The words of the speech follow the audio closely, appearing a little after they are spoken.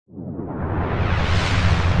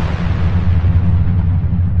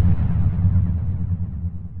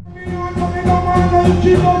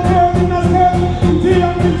Keep on turning us head, kitty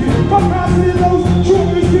and kitty. Come past the nose, show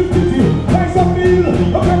me the kitty. Like some meal,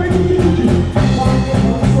 okay, we kitty kitty.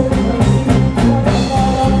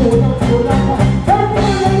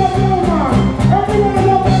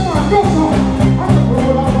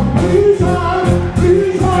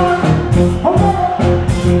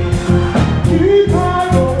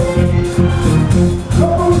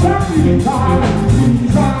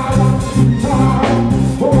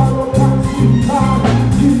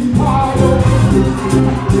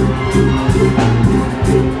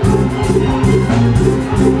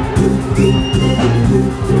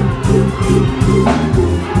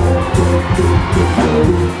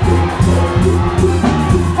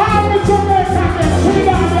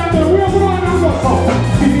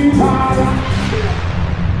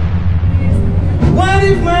 What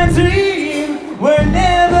if my dreams were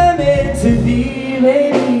never meant to be,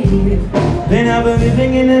 baby? Then I'll be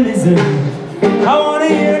living in a misery. I wanna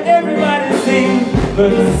hear everybody sing, but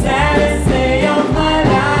the saddest day of my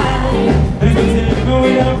life is until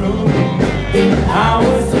we are broken. I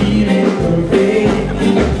was feeling the pain,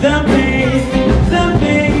 the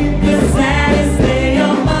saddest day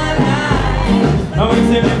of my life. I was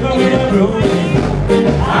until we are broken.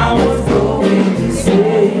 I was going to say.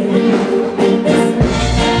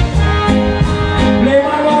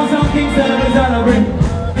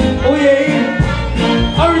 Oh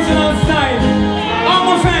yeah, original style. All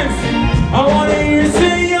my fans, I wanna hear you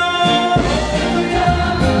say yo.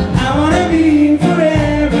 I wanna be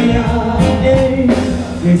forever young. Hey,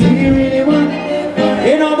 if you really want,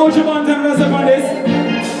 you know about your band and rest upon this.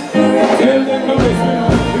 Tell them come this way.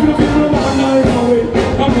 If you don't feel no one night away,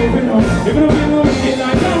 I'm moving on. If you don't feel no wicked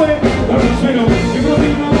night away, I'm rushing on. If you don't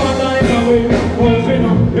feel no one night away, I'm rushing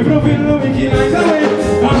on. If you don't feel no wicked night away,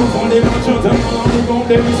 I'm on the march out and on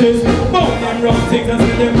the wishes. Both them wrong things and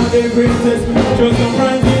see them are the greatest. Just some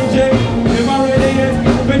prize in check, never ready yet.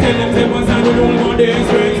 But tell them they must have the don't want the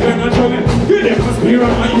experience. When I show them, you them must be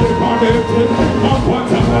wrong and you can't do it. I'm one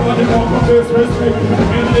time over the top of this respect.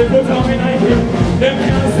 And they put on me like him, them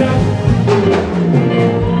can't stop.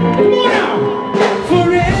 Come on now!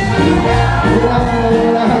 Forever!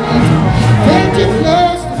 When you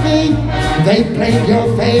close to me, they played your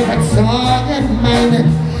favorite song and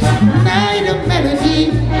mine. Night of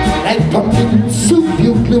melody, like pumpkin soup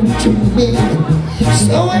you glued to me.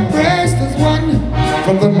 So embraced as one,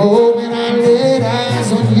 from the moment I laid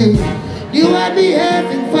eyes on you. You I'd be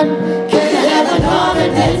having fun, can I have another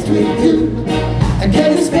date with you? And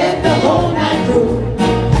can we spend the whole night through?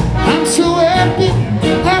 I'm so happy,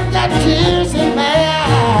 I've got tears in my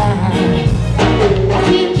eyes. I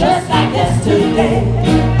feel just like yesterday,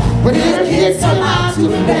 but it'll get some out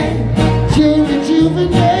today. You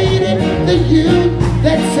rejuvenated the youth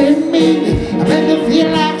that's in me. I make me feel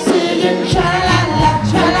like singing cha-la-la-la,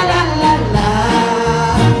 cha-la-la-la-la.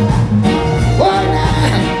 Oh,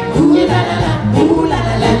 nah, ooh-la-la-la,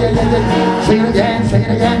 ooh-la-la-la. Sing it again, sing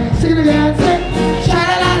it again, sing it again, sing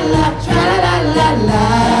cha-la-la-la, cha-la-la-la-la.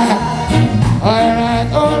 All right,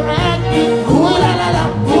 ooh-la-la-la,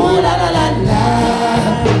 ooh-la-la-la-la.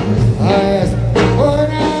 Oh, yes.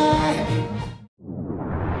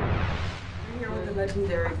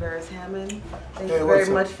 Legendary Beres Hammond. Thank you very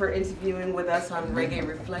much for interviewing with us on Reggae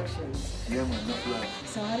Reflection. Yeah, man, no problem.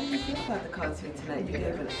 So how do you feel about the concert tonight? You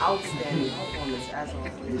gave an outstanding performance as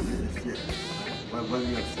always. Yes. Well,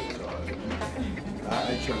 you have said it all.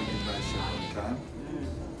 I try to give myself on time.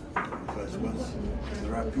 Because once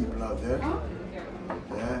there are people out there,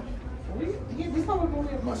 yeah,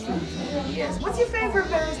 must reach. Yes. What's your favorite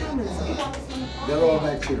Beres Hammond song? They're all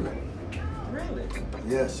my children. Really?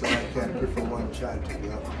 Yes, so I can't prefer one child to the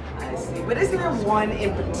other. I see. But isn't there one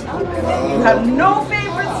in particular that you have no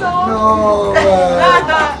favorite song? No.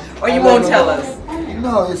 Or you won't tell us?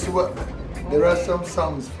 No, you see what? There are some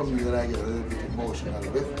songs from me that I get a little bit emotional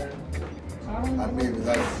with. And maybe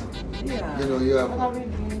that's, you know, you have,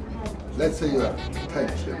 let's say you have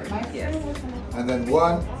 10 children. Yes. And then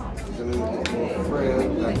one is a little bit more frail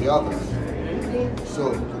than the other.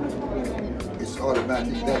 So it's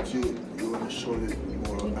automatic that you want to show a little bit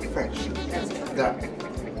more affection to that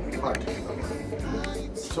particular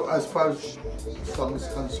one. So as far as song is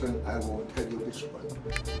concerned, I won't tell you which one.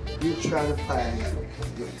 You try to find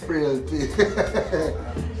the frailty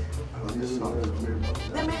of the song.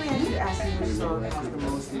 Then maybe I should ask you which song has the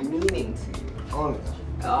most meaning to you. All of them.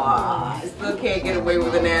 Oh, I still can't get away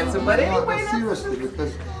with an answer, but anyway, no, seriously,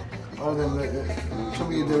 because all of them, to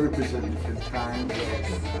me, they represent different times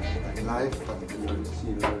in life and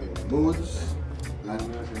different moods. And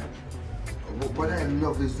what I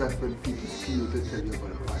love is that when people see you, they tell you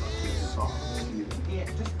about a particular song,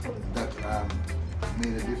 that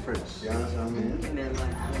made a difference. You understand me? In their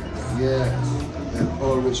life. Yeah, and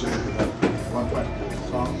all originally have one particular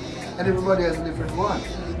song, and everybody has a different one.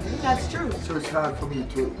 That's true. So it's hard for me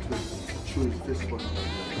to choose this one.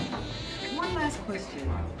 One last question.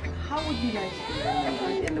 How would you like to be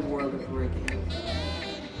remembered in the world of reggae?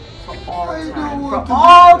 For all time. For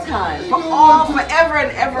all time. For all, forever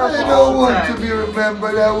and ever. I don't want to be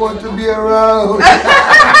remembered, I want to be around.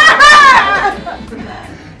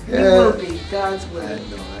 You will be, God's will. I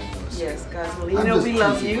know. Yes, God's will. You know we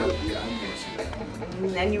love you.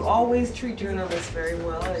 And you always treat journalists very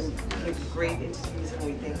well and give great interviews, and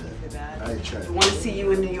we thank you for that. I try. We want to see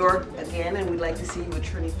you in New York again, and we'd like to see you at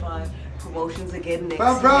Trinity Promotions again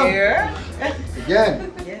next year.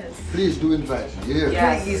 Again? Yes. Please do invite me here.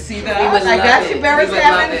 Yes. You see that? I got you, Beres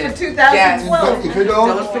Hammond, for 2012. If you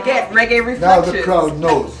don't forget Reggae Reflection. Now the crowd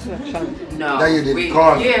knows. No. That you didn't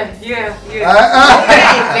call me. Yeah.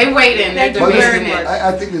 They waiting. They're very much.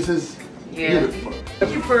 I think this is beautiful.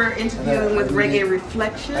 Thank you for interviewing with Reggae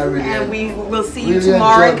Reflection, and we will see you really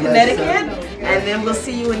tomorrow in Connecticut, and then we'll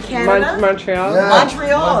see you in Canada. Montreal. Yeah,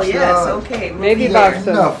 Montreal, yes, okay. Maybe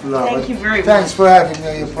Boston. Enough, love. Thank you very much. Thanks for having me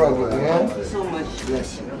on your program. Thank you so much.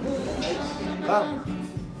 Bless you.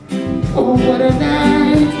 Oh, what a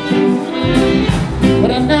night.